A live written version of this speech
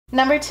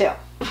Number 2.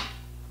 I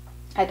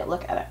had to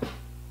look at it.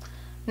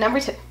 Number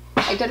 2.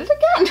 I did it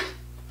again.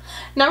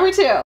 Number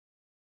 2.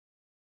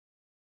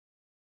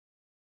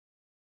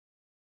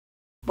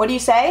 What do you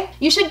say?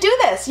 You should do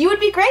this. You would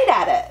be great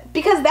at it.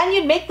 Because then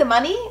you'd make the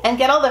money and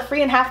get all the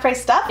free and half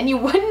price stuff and you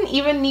wouldn't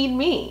even need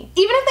me.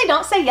 Even if they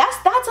don't say yes,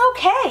 that's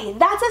okay.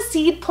 That's a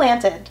seed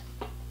planted.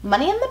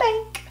 Money in the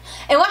bank.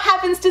 And what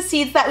happens to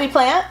seeds that we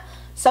plant?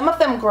 Some of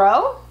them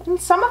grow and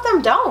some of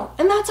them don't.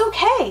 And that's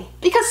okay.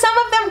 Because some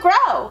of them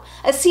grow.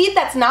 A seed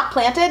that's not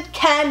planted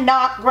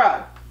cannot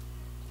grow.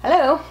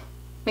 Hello?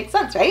 Makes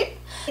sense, right?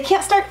 You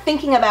can't start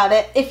thinking about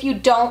it if you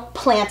don't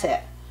plant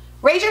it.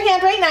 Raise your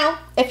hand right now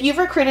if you've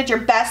recruited your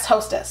best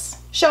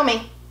hostess. Show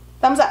me.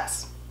 Thumbs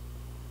ups.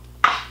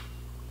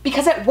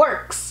 Because it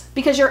works.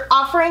 Because you're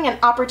offering an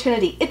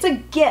opportunity. It's a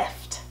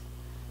gift.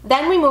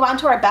 Then we move on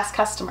to our best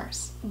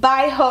customers.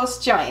 Buy,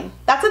 host, join.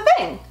 That's a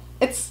thing.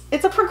 It's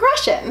a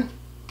progression.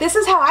 This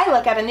is how I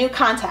look at a new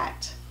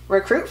contact.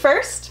 Recruit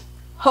first,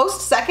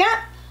 host second,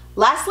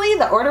 lastly,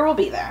 the order will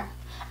be there.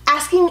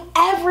 Asking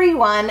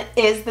everyone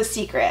is the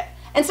secret.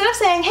 Instead of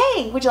saying,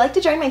 hey, would you like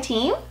to join my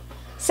team?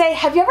 Say,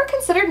 have you ever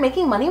considered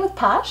making money with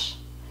Posh?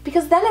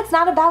 Because then it's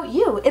not about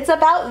you, it's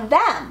about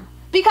them.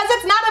 Because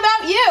it's not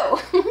about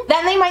you.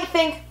 Then they might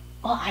think,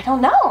 well, I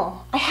don't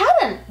know, I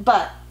hadn't,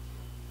 but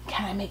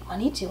can I make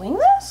money doing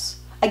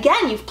this?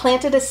 Again, you've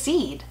planted a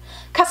seed.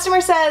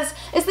 Customer says,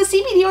 is the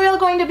CBD oil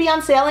going to be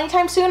on sale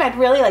anytime soon? I'd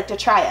really like to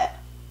try it.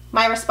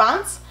 My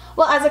response?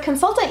 Well, as a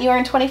consultant, you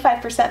earn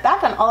 25%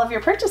 back on all of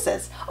your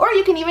purchases. Or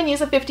you can even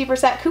use a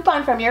 50%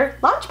 coupon from your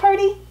launch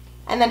party.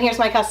 And then here's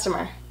my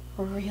customer.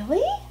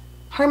 Really?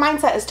 Her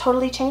mindset is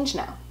totally changed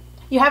now.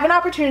 You have an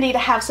opportunity to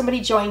have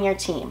somebody join your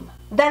team.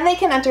 Then they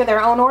can enter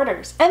their own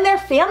orders and their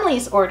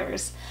family's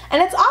orders.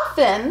 And it's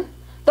often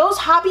those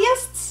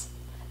hobbyists,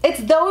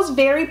 it's those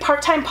very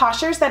part-time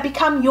poshers that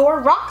become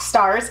your rock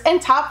stars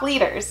and top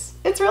leaders.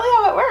 It's really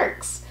how it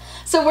works.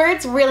 So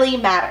words really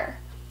matter.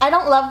 I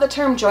don't love the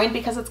term join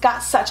because it's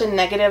got such a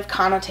negative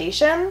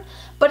connotation,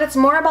 but it's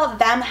more about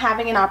them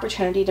having an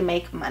opportunity to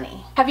make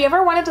money. Have you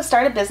ever wanted to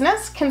start a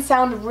business? Can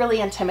sound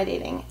really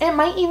intimidating. It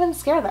might even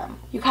scare them.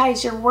 You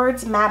guys, your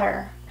words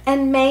matter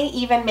and may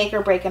even make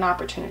or break an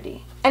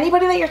opportunity.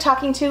 Anybody that you're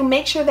talking to,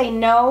 make sure they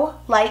know,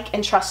 like,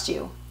 and trust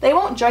you. They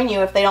won't join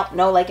you if they don't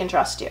know, like, and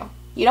trust you.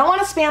 You don't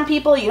want to spam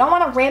people. You don't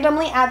want to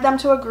randomly add them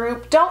to a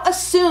group. Don't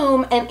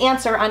assume an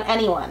answer on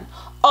anyone.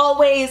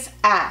 Always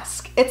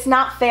ask. It's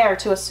not fair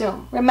to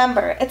assume.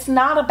 Remember, it's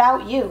not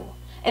about you.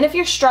 And if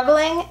you're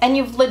struggling and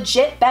you've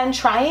legit been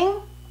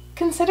trying,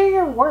 consider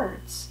your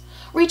words.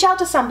 Reach out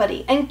to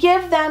somebody and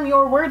give them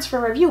your words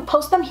for review.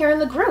 Post them here in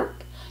the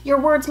group. Your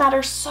words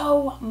matter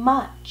so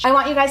much. I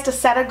want you guys to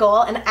set a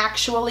goal and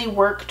actually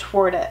work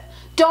toward it.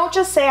 Don't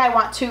just say, I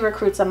want 2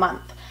 recruits a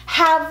month.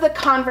 Have the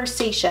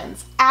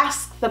conversations.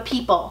 Ask the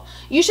people.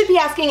 You should be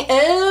asking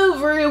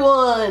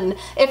everyone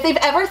if they've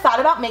ever thought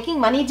about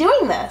making money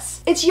doing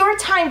this. It's your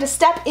time to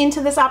step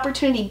into this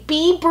opportunity.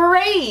 Be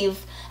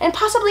brave and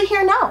possibly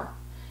hear no.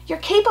 You're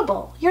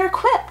capable. You're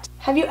equipped.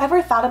 Have you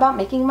ever thought about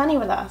making money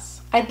with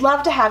us? I'd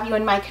love to have you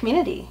in my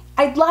community.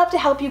 I'd love to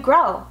help you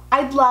grow.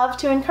 I'd love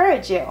to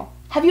encourage you.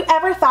 Have you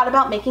ever thought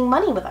about making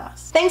money with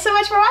us? Thanks so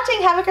much for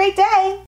watching. Have a great day.